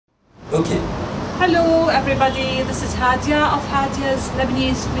Okay. Hello everybody, this is Hadia of Hadia's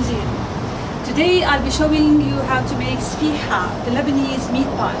Lebanese Cuisine. Today I'll be showing you how to make Sfeeha, the Lebanese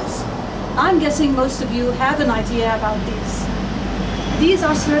meat pies. I'm guessing most of you have an idea about these. These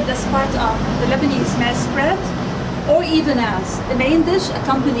are served as part of the Lebanese mezze spread, or even as a main dish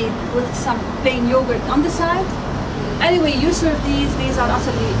accompanied with some plain yogurt on the side. Anyway, you serve these are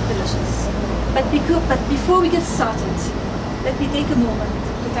utterly delicious. But before we get started, let me take a moment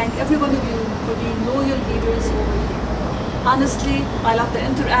to thank every one of you for being loyal readers over here. Honestly, I love the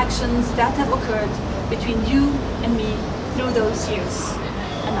interactions that have occurred between you and me through those years.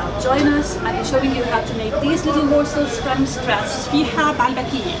 And now join us, I'll be showing you how to make these little morsels from scratch. Sfeeha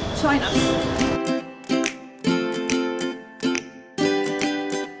ba'al-bakiyya. Join us.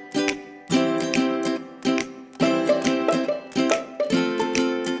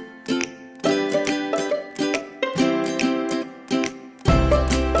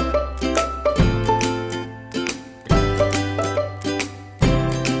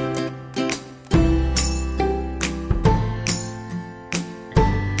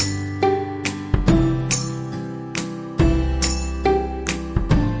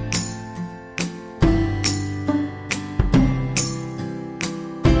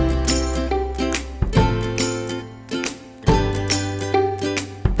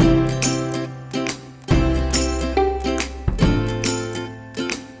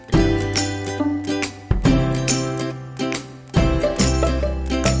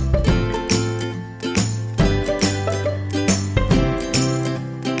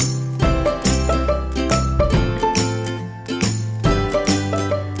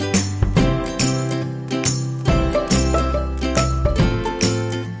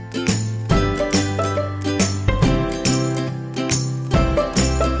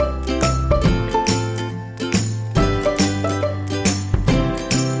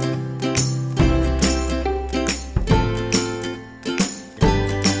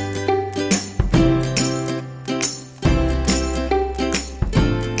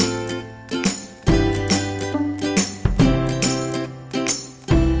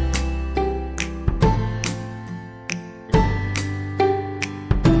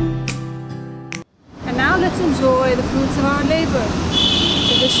 Let's enjoy the fruits of our labor.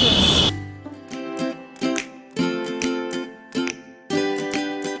 Delicious.